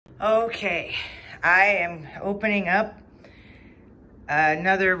Okay, I am opening up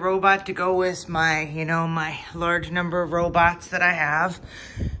another robot to go with my, my large number of robots that I have.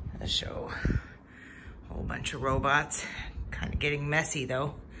 I'll show a whole bunch of robots. Kind of getting messy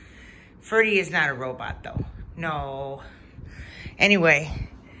though. Ferdy is not a robot though. No. Anyway,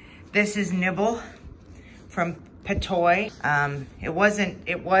 this is Nybble from Petoi. It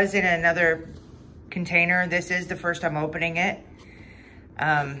was in another container. This is the first time opening it.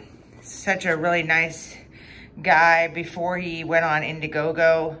 Such a really nice guy before he went on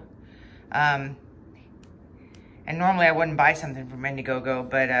Indiegogo. And normally I wouldn't buy something from Indiegogo,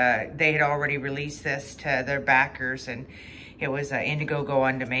 but they had already released this to their backers, and it was Indiegogo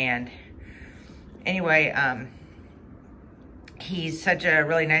on demand. Anyway, he's such a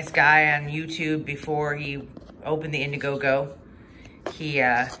really nice guy on YouTube. Before he opened the Indiegogo, he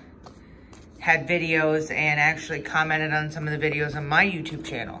had videos and actually commented on some of the videos on my YouTube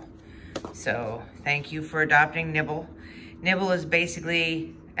channel. So thank you for adopting Nybble. Nybble is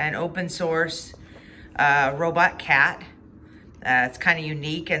basically an open source robot cat. It's kind of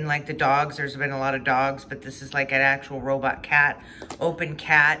unique, and like the dogs, there's been a lot of dogs, but this is like an actual robot cat.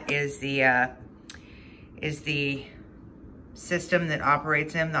 OpenCat is the system that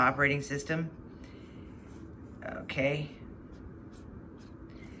operates him, the operating system. Okay.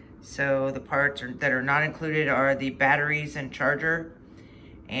 So the parts that are not included are the batteries and charger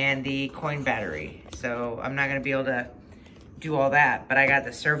and the coin battery. So I'm not gonna be able to do all that, but I got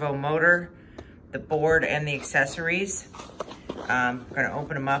the servo motor, the board, and the accessories. I'm gonna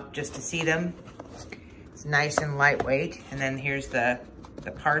open them up just to see them. It's nice and lightweight. And then here's the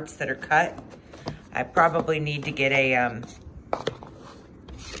parts that are cut. I probably need to get a,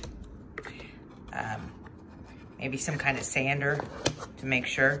 maybe some kind of sander to make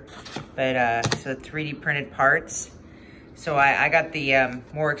sure. But so 3D printed parts. So I got the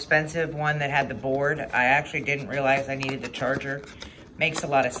more expensive one that had the board. I actually didn't realize I needed the charger. Makes a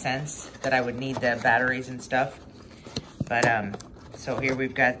lot of sense that I would need the batteries and stuff. But so here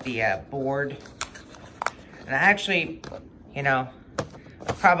we've got the board. And I actually, I'm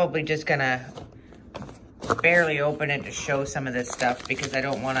probably just gonna barely open it to show some of this stuff because I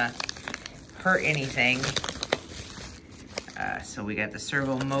don't want to hurt anything. So we got the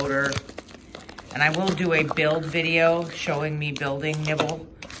servo motor, and I will do a build video showing me building Nybble.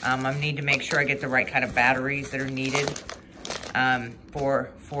 I need to make sure I get the right kind of batteries that are needed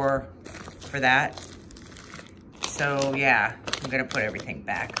for that. So yeah, I'm gonna put everything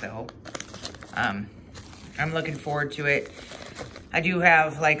back though. I'm looking forward to it. I do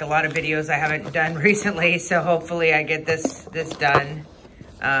have like a lot of videos I haven't done recently, so hopefully I get this done.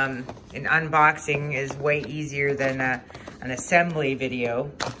 An unboxing is way easier than an assembly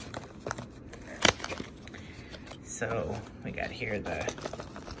video. So we got here the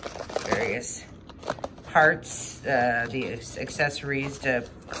various parts, the accessories to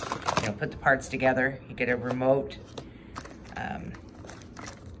put the parts together. You get a remote,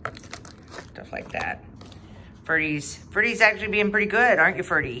 stuff like that. Ferdy's actually being pretty good, aren't you,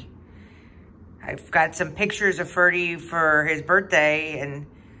 Ferdy? I've got some pictures of Ferdy for his birthday, and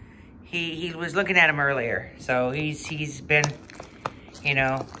he was looking at him earlier. So he's been,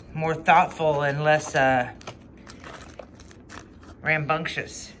 more thoughtful and less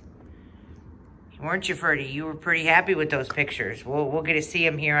rambunctious. Weren't you, Ferdy? You were pretty happy with those pictures. We'll get to see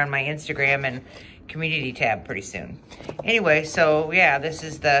them here on my Instagram and community tab pretty soon. Anyway, so yeah, this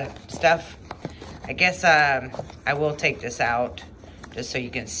is the stuff. I guess I will take this out just so you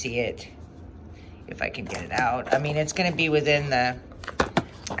can see it, if I can get it out. I mean, it's gonna be within the,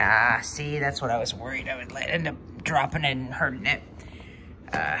 see, that's what I was worried I would end up dropping it and hurting it.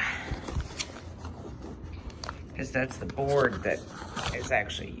 Because that's the board that is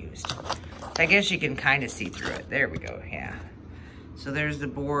actually used. So I guess you can kind of see through it. There we go, yeah. So there's the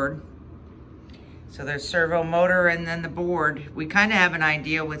board. So there's servo motor and then the board. We kind of have an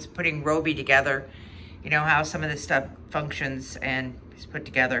idea with putting Roby together, how some of this stuff functions and is put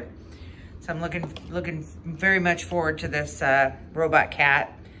together. So I'm looking very much forward to this robot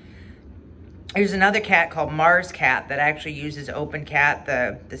cat. There's another cat called Mars Cat that actually uses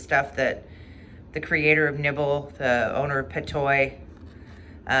OpenCat, the stuff that the creator of Nybble, the owner of Petoi,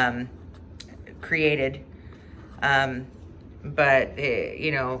 created. But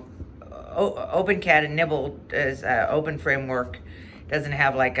OpenCat and Nybble is open framework. Doesn't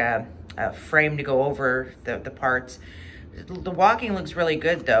have like a frame to go over the parts. The walking looks really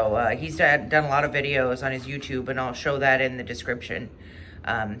good though. He's done a lot of videos on his YouTube, and I'll show that in the description,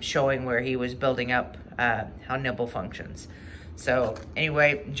 showing where he was building up how Nybble functions. So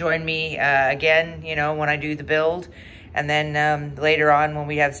anyway, join me again, when I do the build. And then later on, when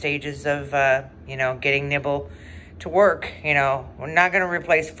we have stages of, you know, getting Nybble to work, you know, we're not going to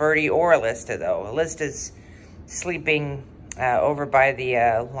replace Ferdy or Alista, though. Alista's sleeping over by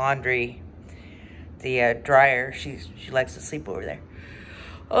the laundry, the dryer. She likes to sleep over there.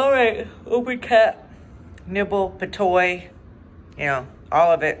 All right, OpenCat, Nybble, Petoi, you know,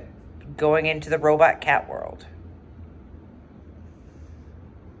 all of it going into the robot cat world.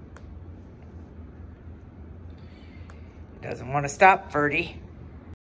 Doesn't want to stop, Ferdy.